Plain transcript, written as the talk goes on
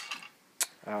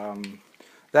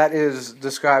That is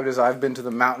described as I've been to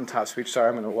the mountaintop speech. Sorry,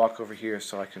 I'm going to walk over here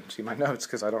so I can see my notes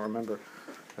because I don't remember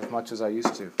as much as I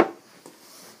used to.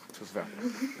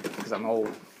 Because I'm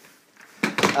old.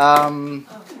 You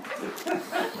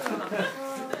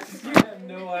have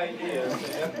no idea,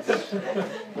 man.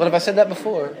 What, have I said that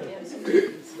before?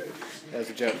 That was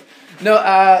a joke. No,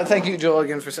 thank you, Joel,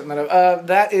 again for setting that up.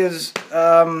 That is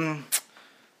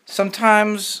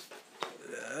sometimes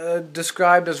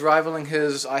described as rivaling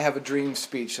his I Have a Dream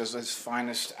speech as his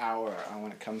finest hour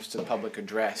when it comes to public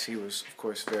address. He was, of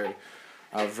course, very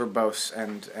verbose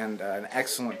and an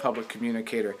excellent public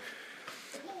communicator.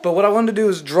 But what I wanted to do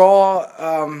is draw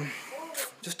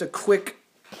just a quick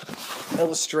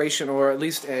illustration, or at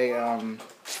least a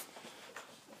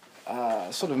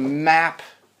sort of map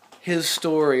his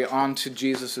story onto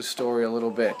Jesus' story a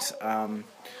little bit,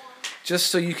 just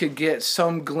so you could get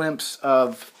some glimpse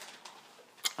of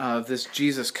this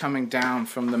Jesus coming down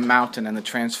from the mountain and the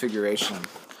transfiguration.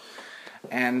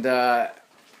 And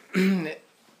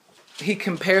he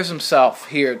compares himself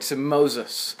here to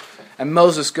Moses. And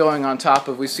Moses going on top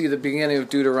of, we see the beginning of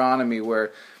Deuteronomy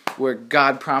where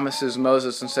God promises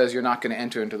Moses and says, you're not going to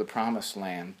enter into the promised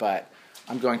land, but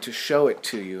I'm going to show it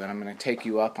to you, and I'm going to take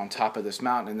you up on top of this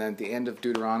mountain. And then at the end of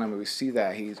Deuteronomy, we see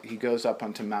that he goes up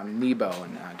onto Mount Nebo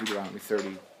in Deuteronomy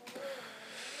 32,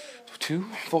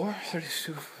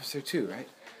 right?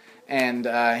 And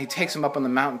he takes him up on the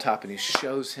mountaintop, and he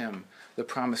shows him the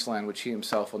promised land, which he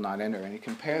himself will not enter. And he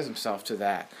compares himself to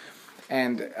that.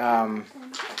 And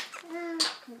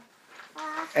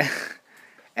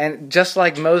just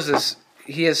like Moses,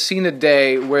 he has seen a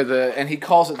day where and he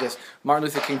calls it this, Martin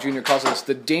Luther King Jr. calls it this,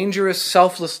 the dangerous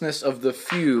selflessness of the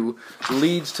few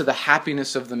leads to the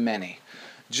happiness of the many.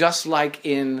 Just like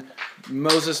in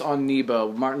Moses on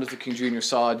Nebo, Martin Luther King Jr.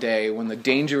 saw a day when the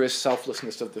dangerous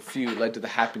selflessness of the few led to the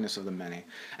happiness of the many.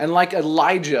 And like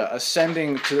Elijah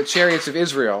ascending to the chariots of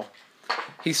Israel,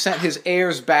 he sent his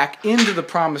heirs back into the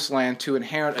promised land to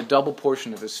inherit a double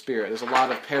portion of his spirit. There's a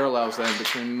lot of parallels then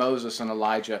between Moses and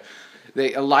Elijah.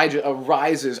 Elijah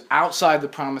arises outside the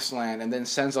promised land and then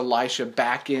sends Elisha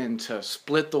back in to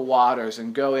split the waters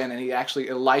and go in. And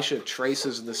Elisha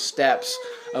traces the steps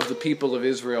of the people of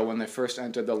Israel when they first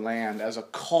entered the land as a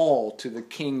call to the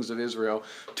kings of Israel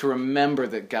to remember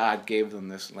that God gave them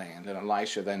this land. And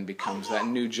Elisha then becomes that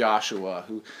new Joshua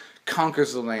who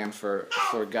conquers the land for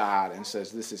God and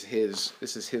says this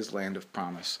is his land of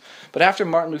promise. But after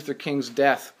Martin Luther King's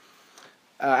death,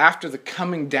 after the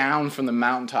coming down from the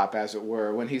mountaintop, as it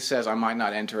were, when he says, I might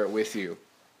not enter it with you,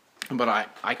 but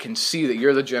I can see that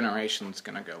you're the generation that's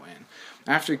going to go in.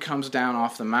 After he comes down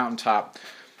off the mountaintop,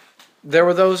 there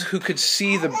were those who could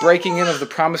see the breaking in of the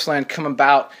promised land come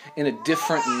about in a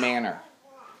different manner.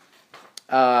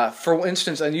 For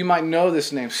instance, and you might know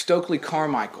this name, Stokely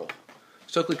Carmichael.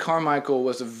 Stokely Carmichael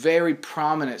was a very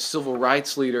prominent civil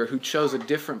rights leader who chose a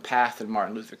different path than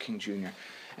Martin Luther King Jr.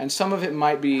 And some of it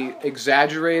might be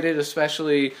exaggerated,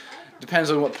 especially depends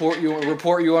on what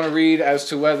report you want to read as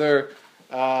to whether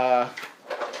the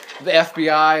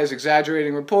FBI is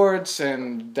exaggerating reports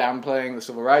and downplaying the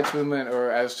civil rights movement,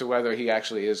 or as to whether he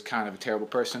actually is kind of a terrible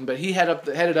person. But he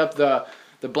headed up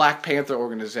the Black Panther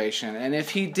organization, and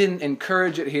if he didn't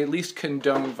encourage it, he at least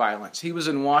condoned violence. He was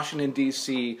in Washington,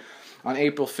 D.C. on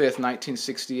April 5th,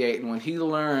 1968, and when he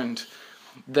learned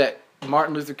that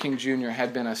Martin Luther King Jr.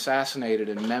 had been assassinated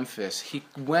in Memphis, he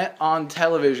went on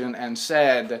television and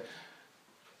said,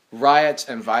 riots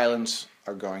and violence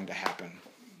are going to happen.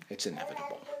 It's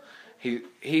inevitable.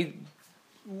 He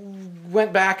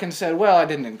went back and said, well, I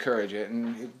didn't encourage it.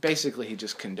 And basically he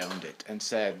just condoned it and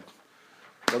said,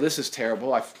 well, this is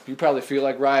terrible. You probably feel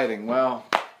like rioting. Well,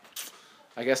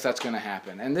 I guess that's going to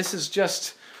happen. And this is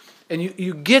just, and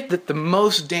you get that the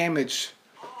most damage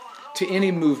to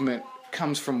any movement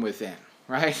comes from within,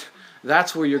 right?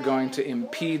 That's where you're going to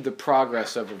impede the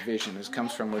progress of a vision. It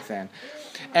comes from within.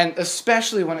 And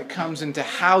especially when it comes into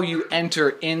how you enter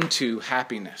into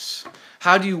happiness.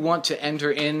 How do you want to enter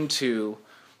into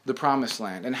the promised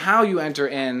land? And how you enter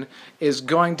in is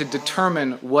going to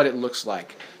determine what it looks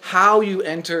like. How you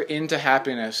enter into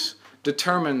happiness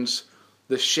determines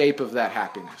the shape of that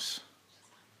happiness.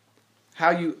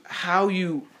 How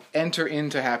you enter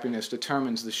into happiness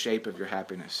determines the shape of your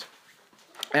happiness.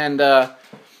 And I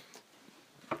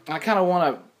kind of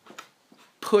want to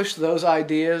push those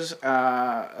ideas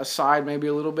aside maybe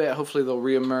a little bit. Hopefully they'll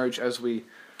reemerge as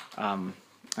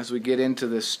we get into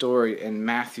this story in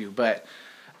Matthew. But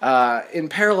in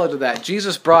parallel to that,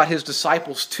 Jesus brought his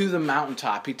disciples to the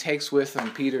mountaintop. He takes with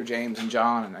him Peter, James, and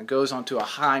John, and goes onto a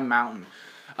high mountain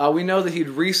We know that he'd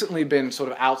recently been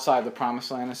sort of outside the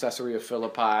promised land in Caesarea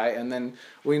Philippi, and then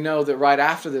we know that right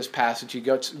after this passage he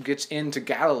gets into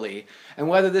Galilee. And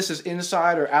whether this is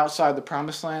inside or outside the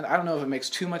promised land, I don't know if it makes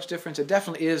too much difference. It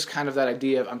definitely is kind of that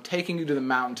idea of I'm taking you to the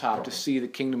mountaintop to see the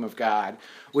kingdom of God,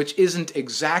 which isn't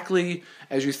exactly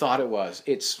as you thought it was.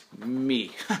 It's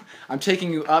me. I'm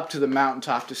taking you up to the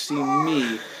mountaintop to see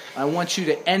me. I want you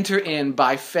to enter in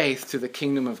by faith to the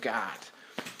kingdom of God,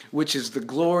 which is the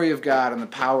glory of God and the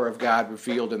power of God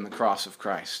revealed in the cross of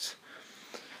Christ.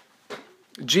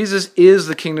 Jesus is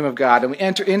the kingdom of God, and we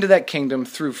enter into that kingdom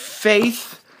through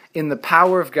faith in the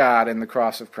power of God and the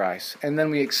cross of Christ. And then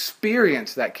we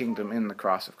experience that kingdom in the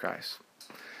cross of Christ.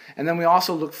 And then we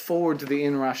also look forward to the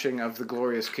inrushing of the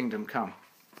glorious kingdom come.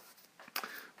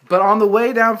 But on the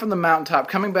way down from the mountaintop,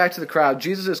 coming back to the crowd,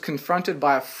 Jesus is confronted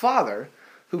by a father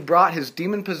who brought his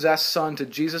demon-possessed son to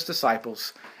Jesus'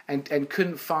 disciples and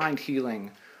couldn't find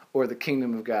healing or the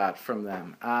kingdom of God from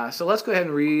them. So let's go ahead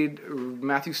and read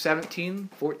Matthew 17,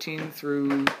 14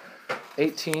 through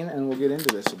 18, and we'll get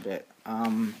into this a bit.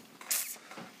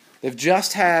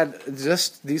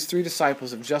 These three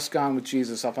disciples have just gone with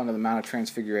Jesus up onto the Mount of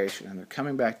Transfiguration, and they're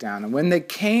coming back down. And when they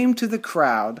came to the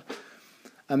crowd,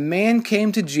 a man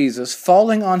came to Jesus,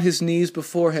 falling on his knees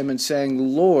before him and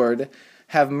saying, "Lord,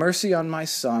 have mercy on my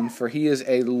son, for he is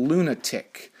a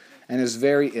lunatic and is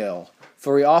very ill.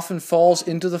 For he often falls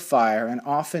into the fire and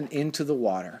often into the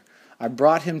water. I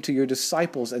brought him to your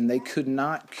disciples, and they could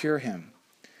not cure him."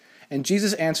 And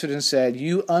Jesus answered and said,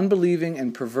 "You unbelieving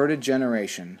and perverted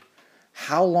generation,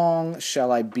 how long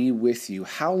shall I be with you?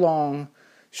 How long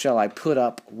shall I put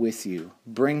up with you?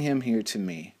 Bring him here to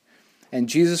me." And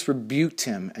Jesus rebuked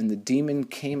him, and the demon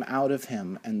came out of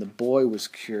him, and the boy was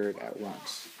cured at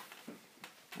once.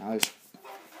 Now, there's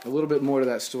a little bit more to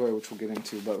that story, which we'll get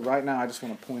into, but right now I just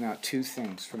want to point out two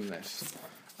things from this.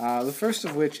 The first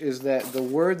of which is that the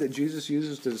word that Jesus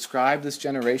uses to describe this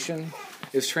generation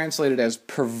is translated as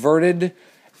perverted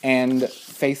and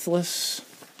faithless.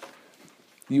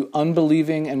 You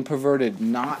unbelieving and perverted,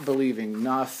 not believing,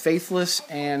 not faithless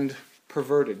and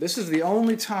perverted. This is the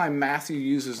only time Matthew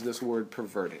uses this word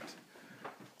perverted.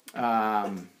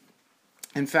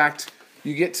 In fact,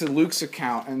 you get to Luke's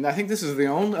account, and I think this is the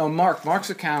only,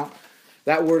 Mark's account,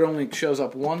 that word only shows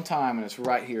up one time, and it's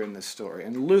right here in this story.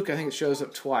 And Luke, I think it shows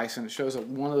up twice, and it shows up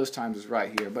one of those times is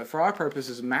right here. But for our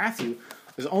purposes, Matthew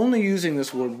is only using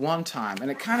this word one time, and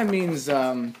it kind of means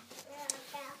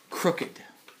crooked.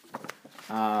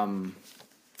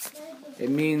 It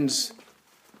means,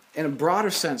 in a broader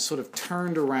sense, sort of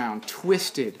turned around,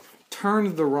 twisted,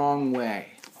 turned the wrong way.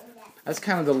 That's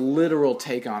kind of the literal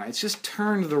take on it. It's just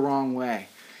turned the wrong way.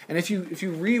 And if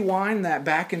you rewind that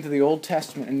back into the Old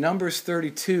Testament, in Numbers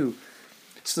 32,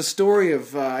 it's the story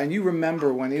of, and you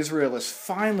remember when Israel is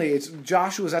finally,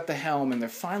 Joshua's at the helm, and they're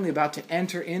finally about to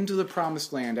enter into the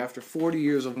Promised Land after 40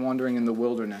 years of wandering in the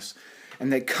wilderness.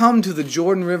 And they come to the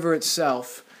Jordan River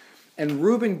itself, and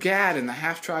Reuben, Gad, and the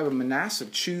half-tribe of Manasseh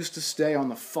choose to stay on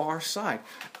the far side,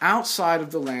 outside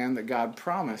of the land that God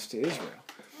promised to Israel.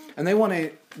 And they want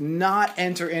to not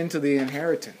enter into the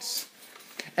inheritance.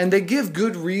 And they give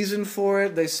good reason for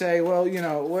it. They say, well,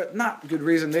 not good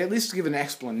reason. They at least give an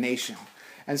explanation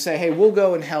and say, hey, we'll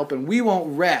go and help, and we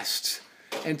won't rest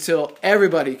until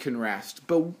everybody can rest.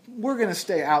 But we're going to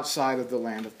stay outside of the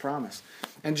land of promise.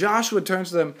 And Joshua turns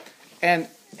to them, and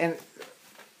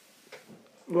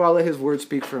well, I'll let his word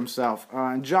speak for himself.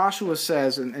 And Joshua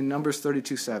says in Numbers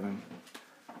 32:7,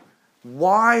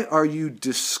 "Why are you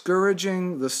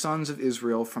discouraging the sons of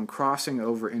Israel from crossing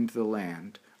over into the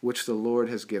land which the Lord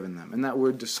has given them?" And that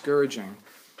word discouraging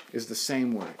is the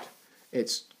same word.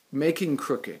 It's making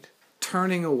crooked,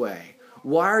 turning away.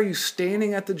 Why are you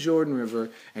standing at the Jordan River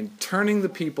and turning the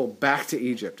people back to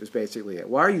Egypt is basically it.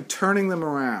 Why are you turning them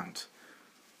around?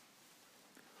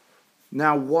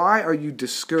 Now, why are you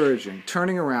discouraging,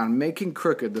 turning around, making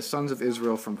crooked the sons of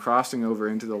Israel from crossing over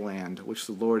into the land which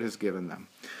the Lord has given them?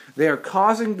 They are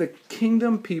causing the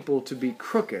kingdom people to be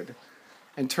crooked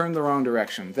and turn the wrong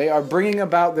direction. They are bringing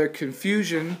about their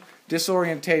confusion,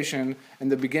 disorientation, and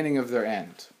the beginning of their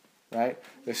end. Right?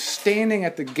 They're standing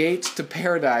at the gates to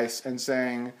paradise and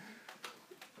saying,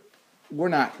 we're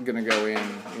not going to go in,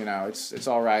 it's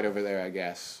all right over there, I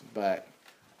guess.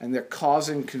 And they're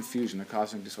causing confusion, they're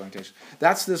causing disorientation.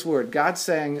 That's this word. God's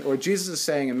saying, or Jesus is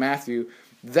saying in Matthew,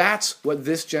 that's what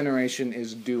this generation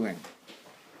is doing.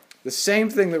 The same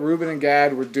thing that Reuben and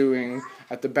Gad were doing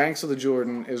at the banks of the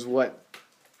Jordan is what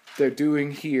they're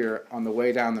doing here on the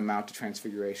way down the Mount of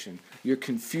Transfiguration. You're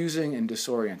confusing and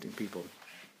disorienting people.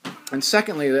 And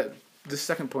secondly, this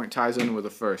second point ties in with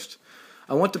the first.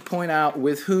 I want to point out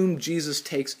with whom Jesus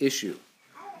takes issue.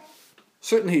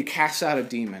 Certainly he casts out a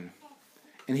demon,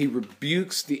 and he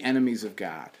rebukes the enemies of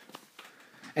God.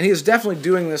 And he is definitely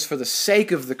doing this for the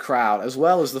sake of the crowd, as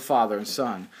well as the Father and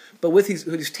Son. But what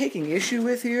he's taking issue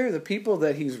with here, the people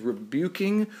that he's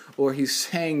rebuking, or he's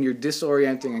saying you're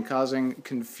disorienting and causing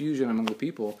confusion among the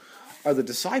people, are the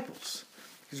disciples.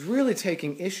 He's really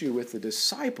taking issue with the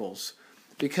disciples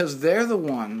because they're the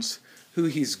ones who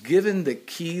he's given the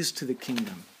keys to the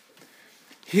kingdom.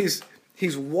 He's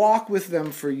walked with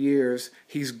them for years.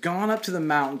 He's gone up to the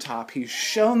mountaintop. He's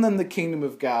shown them the kingdom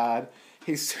of God.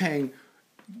 He's saying,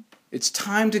 it's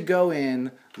time to go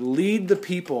in, lead the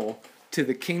people to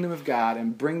the kingdom of God,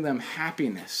 and bring them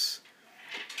happiness.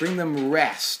 Bring them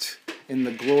rest in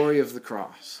the glory of the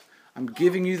cross. I'm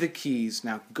giving you the keys.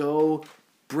 Now go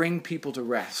bring people to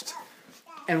rest.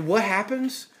 And what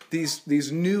happens?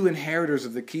 These new inheritors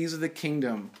of the keys of the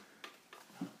kingdom,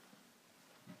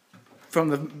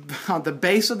 from on the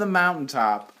base of the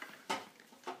mountaintop,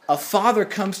 a father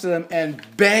comes to them and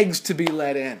begs to be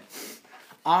let in.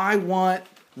 I want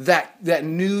that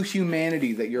new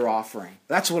humanity that you're offering.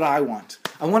 That's what I want.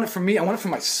 I want it for me. I want it for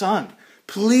my son.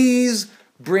 Please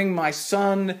bring my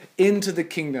son into the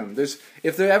kingdom.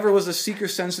 If there ever was a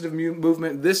seeker-sensitive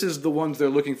movement, this is the ones they're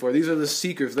looking for. These are the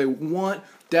seekers. They want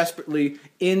desperately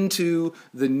into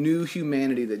the new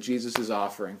humanity that Jesus is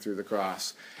offering through the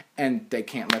cross, and they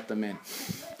can't let them in.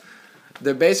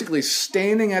 They're basically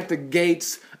standing at the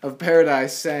gates of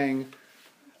paradise saying,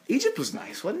 Egypt was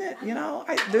nice, wasn't it?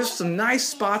 There's some nice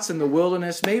spots in the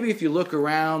wilderness. Maybe if you look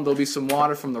around, there'll be some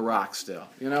water from the rock still.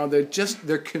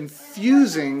 They're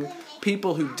confusing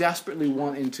people who desperately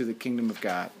want into the kingdom of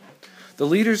God. The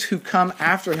leaders who come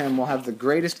after him will have the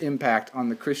greatest impact on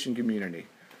the Christian community.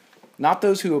 Not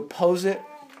those who oppose it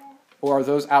or are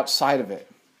those outside of it.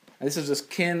 And this is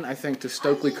just kin, I think, to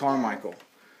Stokely Carmichael.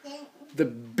 The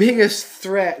biggest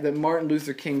threat that Martin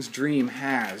Luther King's dream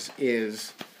has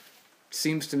is,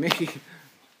 seems to me,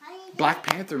 Black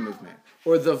Panther movement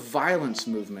or the violence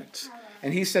movement.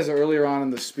 And he says earlier on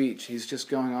in the speech, he's just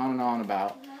going on and on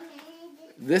about,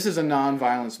 this is a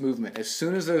non-violence movement. As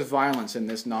soon as there's violence in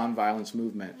this non-violence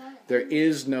movement, there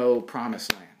is no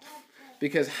promised land.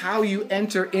 Because how you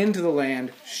enter into the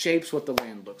land shapes what the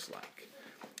land looks like.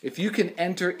 If you can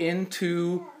enter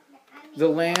into the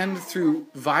land through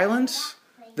violence,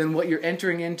 then what you're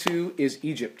entering into is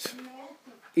Egypt.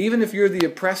 Even if you're the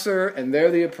oppressor and they're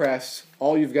the oppressed,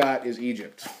 all you've got is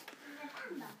Egypt.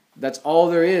 That's all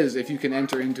there is if you can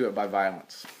enter into it by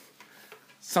violence.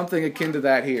 Something akin to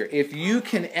that here. If you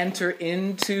can enter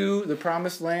into the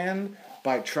promised land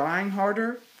by trying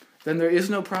harder, then there is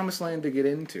no promised land to get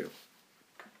into.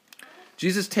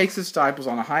 Jesus takes his disciples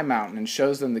on a high mountain and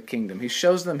shows them the kingdom. He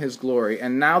shows them his glory,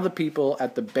 and now the people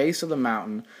at the base of the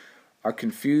mountain are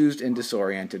confused and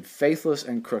disoriented, faithless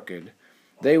and crooked.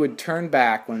 They would turn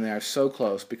back when they are so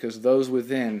close because those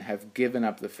within have given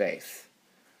up the faith.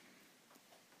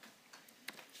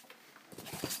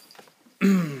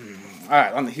 All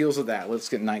right, on the heels of that, let's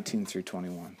get 19 through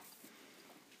 21.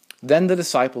 Then the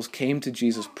disciples came to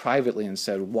Jesus privately and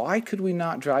said, "Why could we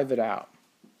not drive it out?"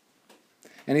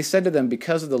 And he said to them,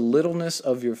 "Because of the littleness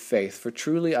of your faith. For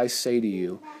truly I say to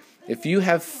you, if you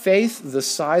have faith the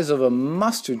size of a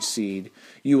mustard seed,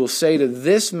 you will say to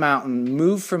this mountain,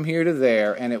 'Move from here to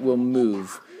there,' and it will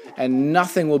move, and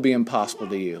nothing will be impossible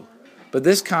to you. But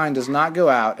this kind does not go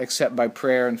out except by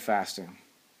prayer and fasting."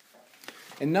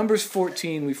 In Numbers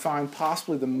 14, we find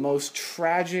possibly the most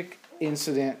tragic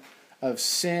incident of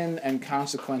sin and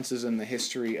consequences in the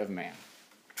history of man.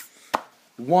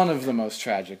 One of the most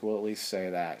tragic, we'll at least say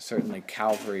that. Certainly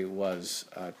Calvary was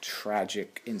a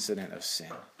tragic incident of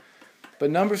sin.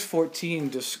 But Numbers 14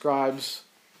 describes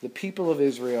the people of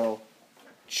Israel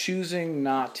choosing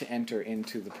not to enter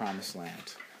into the promised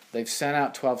land. They've sent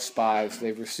out 12 spies.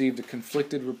 They've received a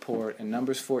conflicted report, and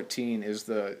Numbers 14 is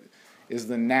the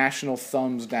national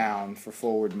thumbs down for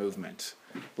forward movement.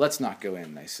 Let's not go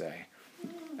in, they say.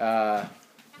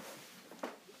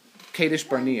 Kadesh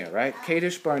Barnea, right?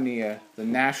 Kadesh Barnea, the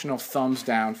national thumbs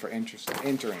down for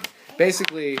entering.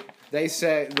 Basically, they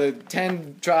say, the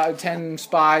 10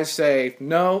 spies say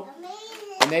no,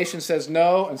 the nation says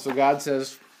no, and so God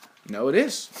says, no it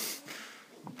is.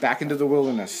 Back into the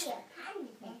wilderness.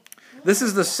 This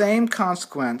is the same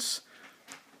consequence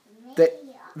that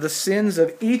the sins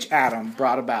of each Adam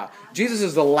brought about. Jesus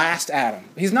is the last Adam.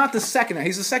 He's not the second Adam.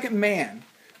 He's the second man.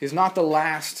 He's not the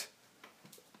last.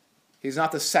 He's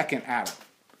not the second Adam.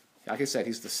 Like I said,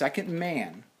 he's the second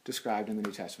man described in the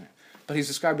New Testament. But he's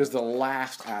described as the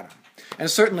last Adam. And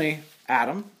certainly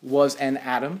Adam was an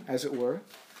Adam, as it were.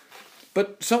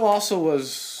 But so also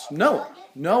was Noah.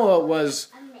 Noah was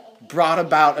brought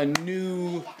about a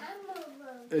new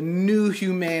a new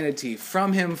humanity.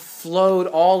 From him flowed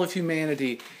all of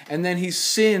humanity. And then he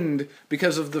sinned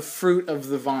because of the fruit of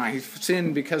the vine. He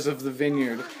sinned because of the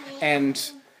vineyard.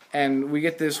 And we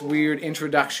get this weird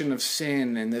introduction of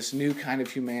sin and this new kind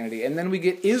of humanity. And then we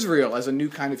get Israel as a new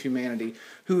kind of humanity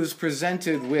who is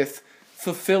presented with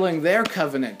fulfilling their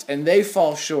covenant. And they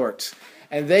fall short.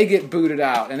 And they get booted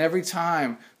out. And every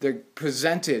time they're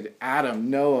presented, Adam,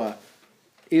 Noah,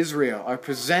 Israel are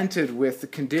presented with the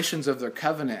conditions of their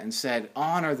covenant and said,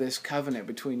 honor this covenant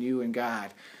between you and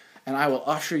God, and I will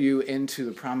usher you into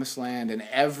the promised land. And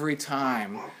every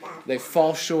time they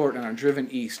fall short and are driven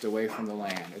east away from the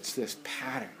land. It's this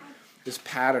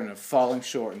pattern of falling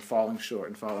short and falling short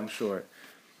and falling short.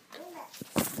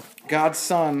 God's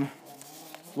Son,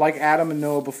 like Adam and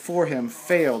Noah before him,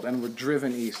 failed and were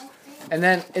driven east. And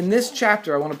then in this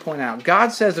chapter, I want to point out, God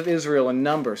says of Israel in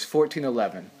Numbers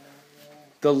 14:11,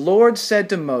 the Lord said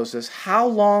to Moses, how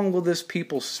long will this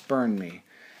people spurn me?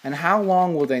 And how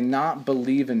long will they not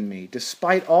believe in me,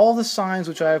 despite all the signs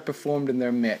which I have performed in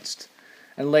their midst?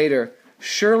 And later,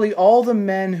 surely all the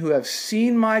men who have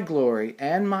seen my glory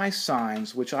and my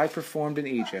signs which I performed in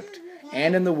Egypt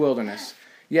and in the wilderness,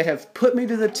 yet have put me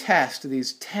to the test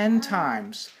these 10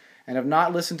 times, and have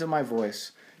not listened to my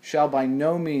voice, shall by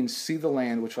no means see the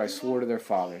land which I swore to their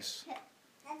fathers.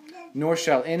 Nor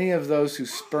shall any of those who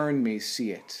spurn me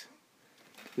see it.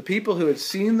 The people who had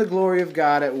seen the glory of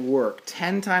God at work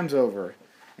 10 times over,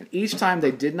 and each time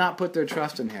they did not put their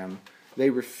trust in him, they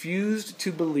refused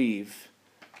to believe.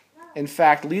 In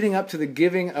fact, leading up to the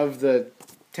giving of the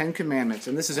 10 Commandments,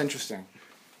 and this is interesting,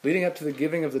 leading up to the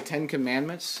giving of the 10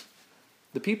 Commandments,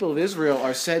 the people of Israel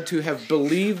are said to have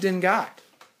believed in God.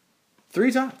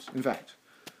 3 times, in fact.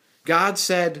 God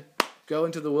said, go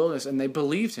into the wilderness, and they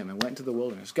believed him and went into the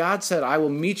wilderness. God said, I will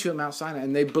meet you at Mount Sinai,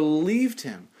 and they believed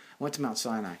him, went to Mount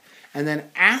Sinai. And then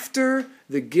after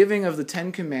the giving of the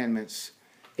 10 Commandments,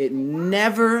 it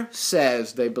never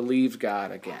says they believed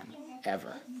God again,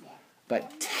 ever.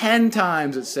 But 10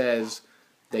 times it says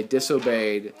they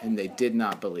disobeyed and they did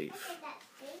not believe.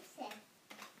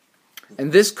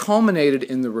 And this culminated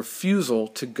in the refusal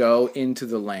to go into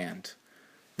the land.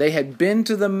 They had been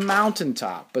to the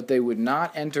mountaintop, but they would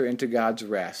not enter into God's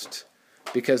rest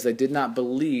because they did not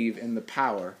believe in the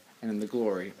power and in the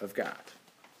glory of God.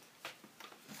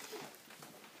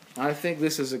 I think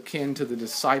this is akin to the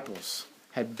disciples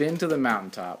had been to the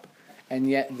mountaintop, and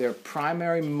yet their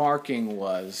primary marking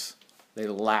was they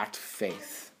lacked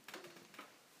faith.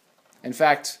 In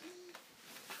fact,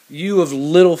 you of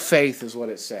little faith is what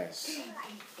it says.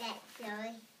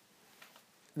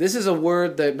 This is a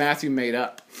word that Matthew made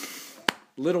up.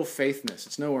 Little faithness.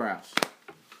 It's nowhere else.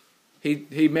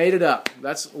 He made it up.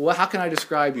 How can I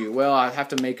describe you? Well, I have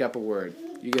to make up a word.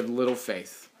 You get little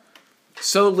faith.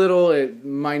 So little,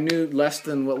 minute, less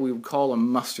than what we would call a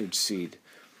mustard seed.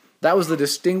 That was the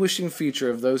distinguishing feature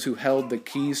of those who held the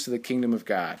keys to the kingdom of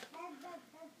God.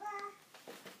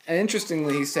 And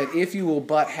interestingly, he said, if you will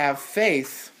but have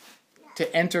faith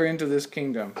to enter into this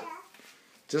kingdom,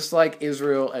 just like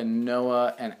Israel and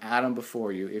Noah and Adam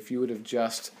before you, if you would have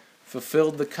just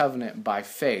fulfilled the covenant by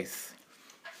faith,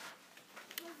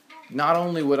 not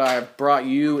only would I have brought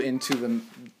you into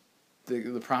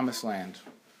the promised land,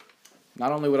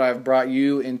 not only would I have brought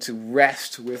you into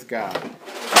rest with God.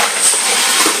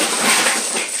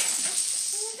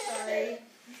 Sorry.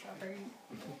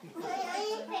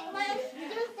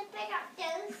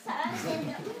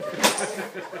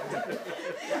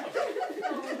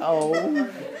 Oh.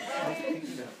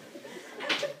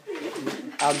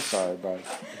 I'm sorry, bud.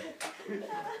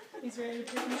 He's ready to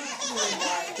take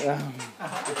him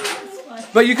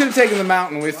out. But you could have taken the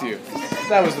mountain with you.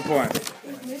 That was the point.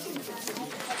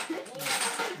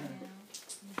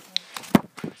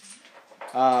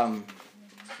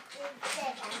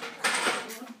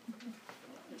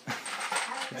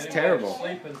 It's terrible.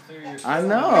 I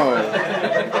know.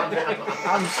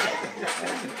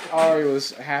 Ari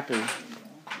was happy.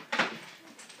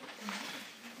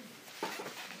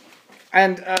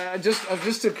 And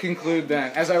just to conclude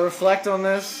then, as I reflect on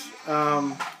this,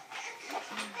 I'm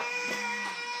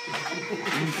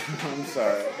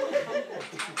sorry.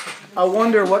 I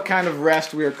wonder what kind of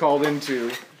rest we are called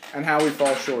into and how we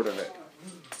fall short of it.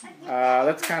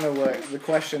 That's kind of what the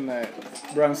question that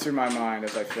runs through my mind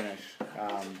as I finish.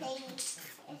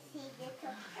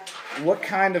 What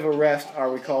kind of a rest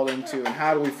are we called into, and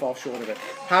how do we fall short of it?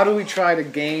 How do we try to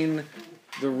gain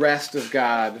the rest of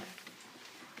God,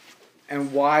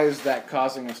 and why is that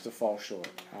causing us to fall short?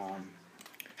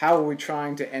 How are we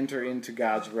trying to enter into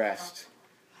God's rest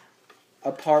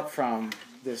apart from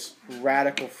this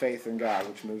radical faith in God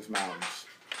which moves mountains?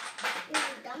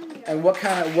 And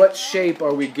what shape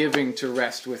are we giving to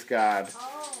rest with God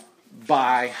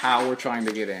by how we're trying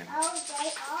to get in?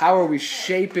 How are we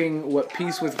shaping what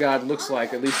peace with God looks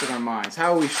like, at least in our minds?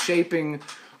 How are we shaping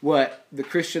what the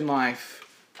Christian life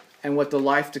and what the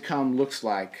life to come looks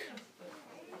like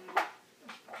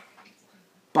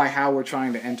by how we're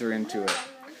trying to enter into it?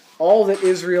 All that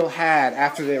Israel had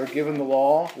after they were given the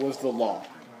law was the law.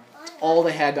 All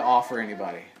they had to offer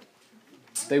anybody.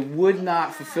 They would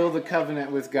not fulfill the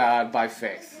covenant with God by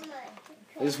faith.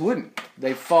 They just wouldn't.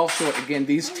 They'd fall short. Again,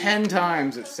 these 10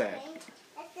 times it said.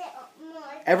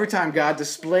 Every time God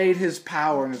displayed His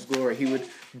power and His glory, He would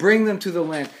bring them to the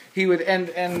land. He would, and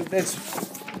it's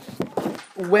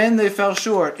when they fell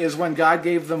short is when God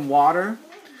gave them water,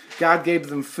 God gave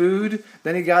them food,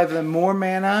 then He gave them more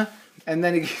manna, and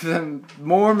then He gave them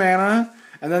more manna,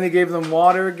 and then He gave them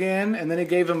water again, and then He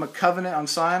gave them a covenant on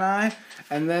Sinai,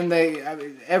 and then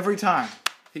every time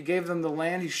He gave them the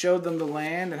land, He showed them the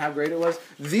land and how great it was.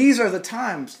 These are the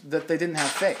times that they didn't have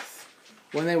faith.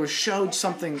 When they were showed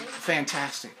something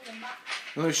fantastic.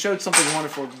 When they were showed something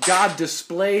wonderful. God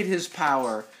displayed His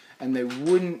power, and they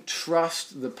wouldn't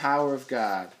trust the power of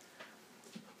God.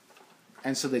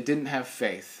 And so they didn't have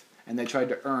faith, and they tried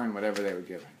to earn whatever they were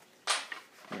given.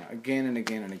 Again and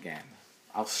again and again.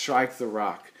 I'll strike the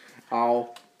rock.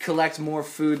 I'll collect more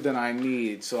food than I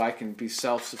need so I can be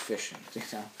self-sufficient.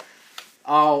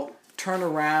 I'll turn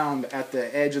around at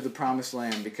the edge of the promised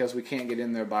land because we can't get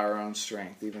in there by our own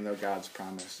strength, even though God's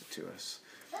promised it to us.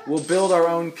 We'll build our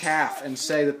own calf and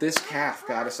say that this calf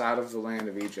got us out of the land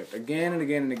of Egypt. Again and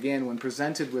again and again, when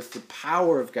presented with the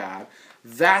power of God,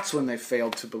 that's when they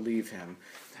failed to believe Him.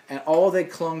 And all they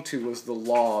clung to was the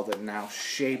law that now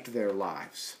shaped their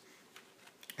lives.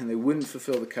 And they wouldn't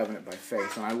fulfill the covenant by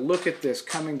faith. And I look at this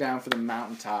coming down from the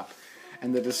mountaintop,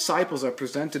 and the disciples are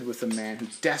presented with a man who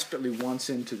desperately wants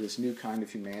into this new kind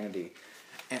of humanity.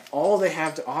 And all they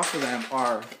have to offer them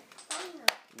are,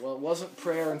 well, it wasn't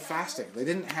prayer and fasting. They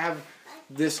didn't have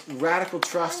this radical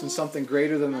trust in something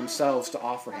greater than themselves to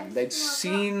offer Him. They'd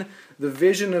seen the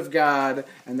vision of God,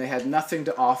 and they had nothing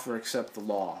to offer except the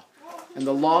law. And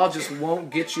the law just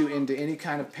won't get you into any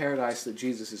kind of paradise that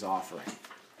Jesus is offering.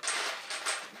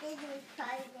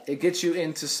 It gets you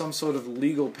into some sort of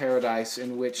legal paradise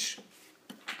in which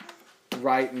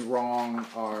right and wrong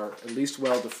are at least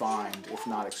well defined, if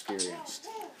not experienced.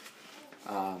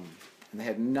 And they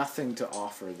had nothing to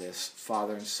offer this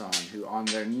father and son who on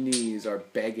their knees are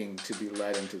begging to be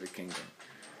led into the kingdom.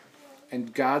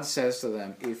 And God says to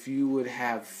them, if you would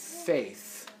have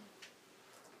faith,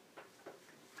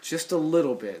 just a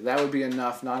little bit, that would be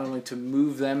enough not only to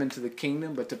move them into the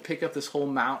kingdom, but to pick up this whole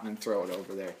mountain and throw it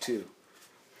over there too.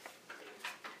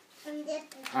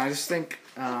 I just think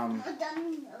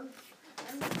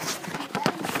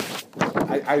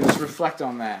I just reflect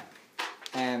on that,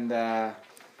 and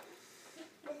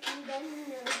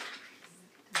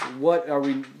where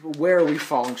are we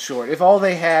falling short? If all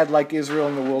they had, like Israel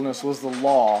in the wilderness, was the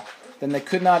law, then they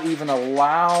could not even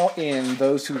allow in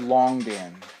those who longed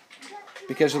in,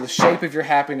 because of the shape of your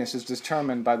happiness is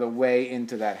determined by the way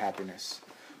into that happiness.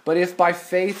 But if by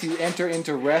faith you enter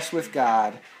into rest with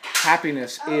God,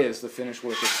 happiness is the finished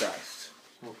work of Christ.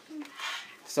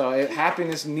 So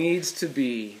happiness needs to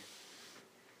be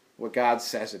what God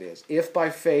says it is. If by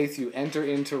faith you enter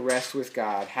into rest with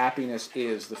God, happiness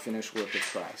is the finished work of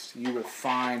Christ. You will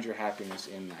find your happiness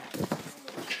in that.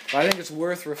 But I think it's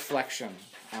worth reflection.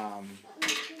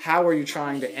 How are you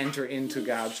trying to enter into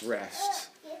God's rest?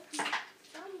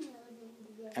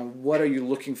 And what are you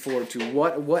looking forward to?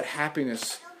 What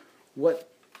happiness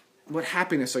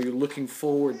are you looking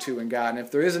forward to in God? And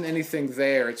if there isn't anything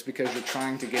there, it's because you're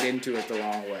trying to get into it the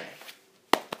wrong way.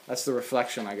 That's the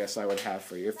reflection I guess I would have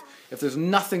for you. If there's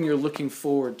nothing you're looking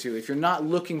forward to, if you're not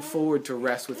looking forward to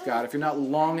rest with God, if you're not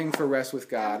longing for rest with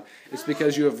God, it's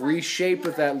because you have reshaped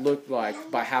what that looked like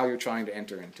by how you're trying to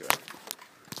enter into it.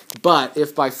 But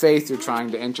if by faith you're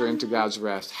trying to enter into God's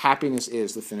rest, happiness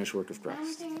is the finished work of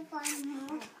Christ.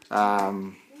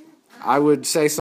 I would say